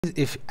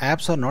If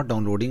apps are not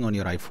downloading on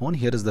your iPhone,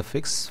 here is the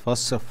fix.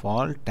 First of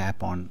all,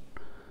 tap on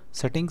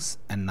settings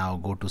and now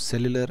go to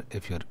cellular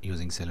if you're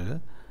using cellular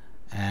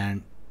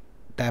and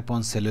tap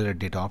on cellular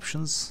data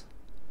options.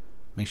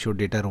 Make sure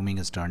data roaming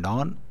is turned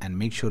on and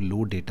make sure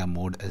low data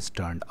mode is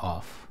turned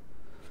off.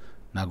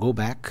 Now go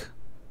back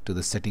to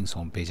the settings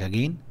home page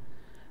again,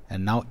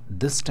 and now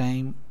this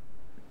time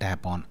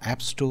tap on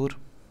App Store.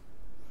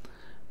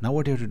 Now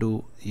what you have to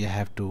do, you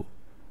have to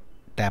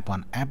tap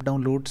on app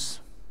downloads.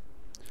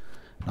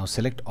 Now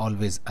select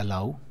always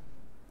allow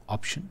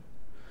option.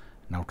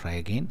 Now try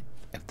again.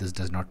 If this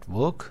does not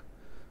work,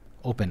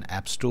 open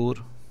App Store.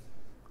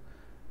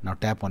 Now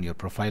tap on your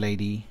profile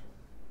ID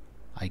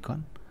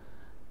icon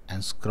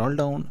and scroll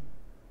down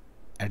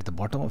at the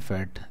bottom of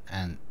it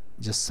and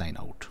just sign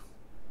out.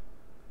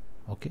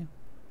 Okay,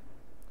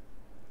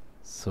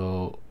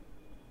 so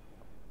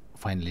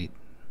finally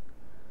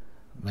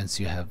once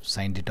you have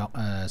signed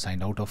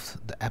out of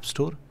the App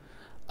Store,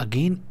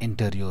 again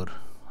enter your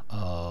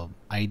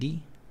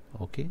ID,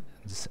 okay,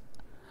 this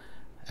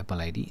Apple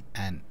ID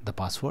and the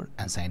password,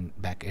 and sign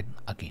back in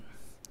again.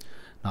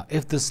 Now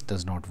if this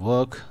does not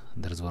work,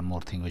 there is one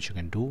more thing which you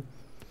can do,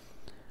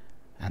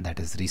 and that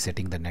is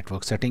resetting the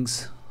network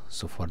settings.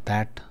 So for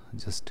that,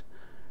 just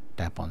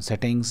tap on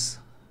settings,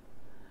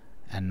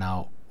 and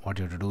now what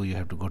you have to do, you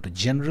have to go to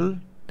general,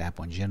 tap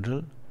on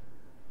general.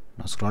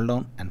 Now scroll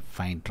down and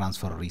find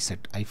transfer or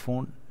reset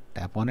iPhone,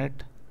 tap on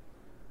it,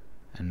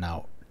 and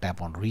now tap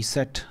on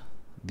reset.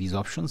 These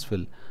options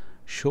will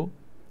show.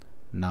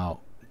 Now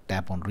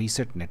tap on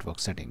reset network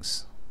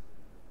settings.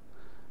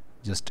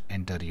 Just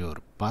enter your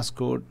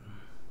passcode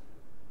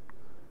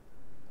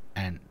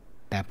and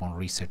tap on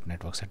reset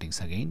network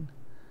settings again,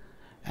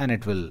 and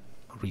it will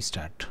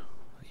restart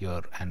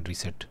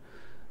reset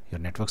your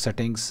network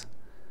settings.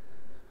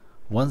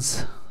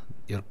 Once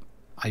your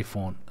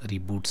iPhone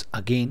reboots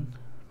again,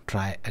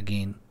 try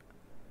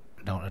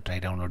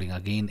downloading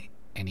again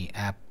any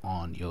app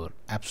on your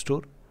App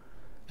Store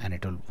and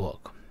it will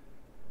work.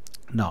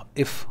 Now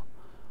if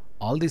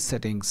all these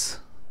settings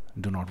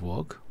do not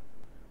work,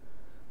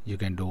 you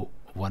can do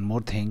one more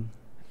thing,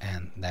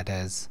 and that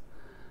is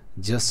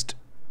just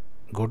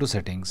go to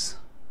settings,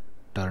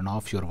 turn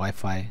off your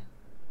Wi-Fi,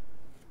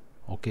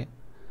 okay,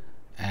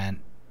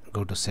 and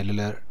go to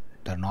cellular,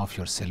 turn off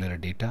your cellular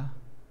data.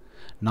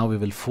 Now we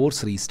will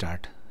force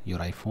restart your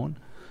iPhone.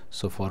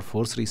 So for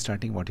force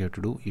restarting, what you have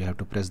to do, you have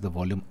to press the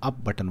volume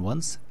up button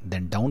once,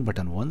 then down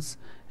button once,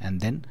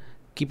 and then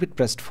keep it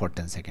pressed for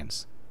 10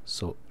 seconds.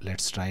 So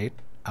let's try it.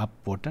 Up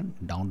button,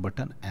 down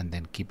button, and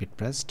then keep it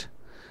pressed,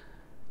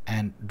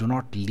 and do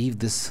not leave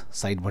this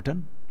side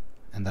button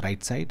and the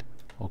right side,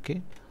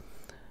 okay.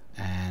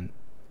 And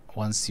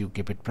once you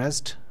keep it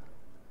pressed,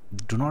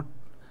 do not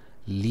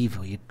leave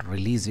it,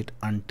 release it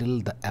until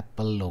the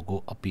Apple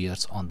logo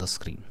appears on the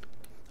screen,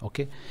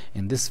 okay.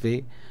 In this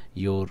way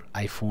your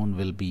iPhone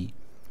will be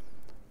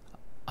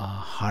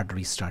hard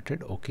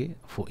restarted, okay.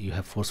 You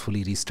have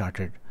forcefully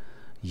restarted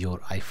your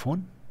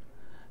iPhone,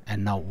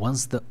 and now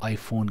once the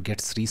iPhone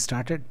gets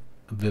restarted,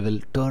 we will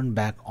turn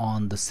back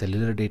on the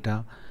cellular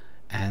data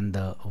and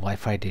the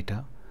Wi-Fi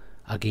data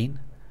again,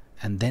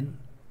 and then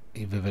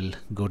we will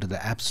go to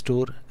the App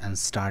Store and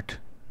start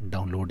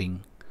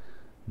downloading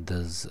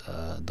those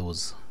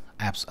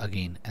apps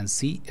again and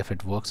see if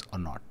it works or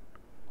not,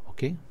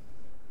 okay.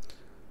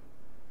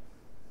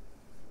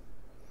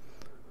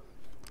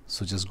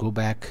 So just go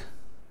back,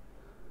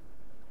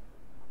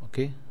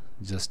 okay,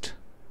 just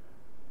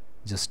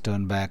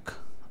turn back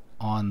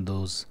on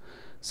those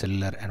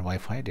cellular and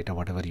Wi-Fi data,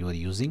 whatever you are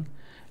using,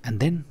 and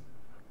then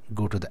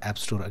go to the App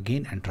Store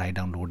again and try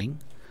downloading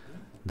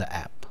the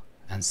app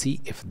and see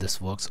if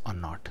this works or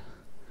not.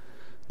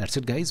 That's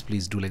it guys.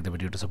 Please do like the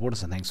video to support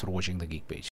us, and thanks for watching the Geek Page.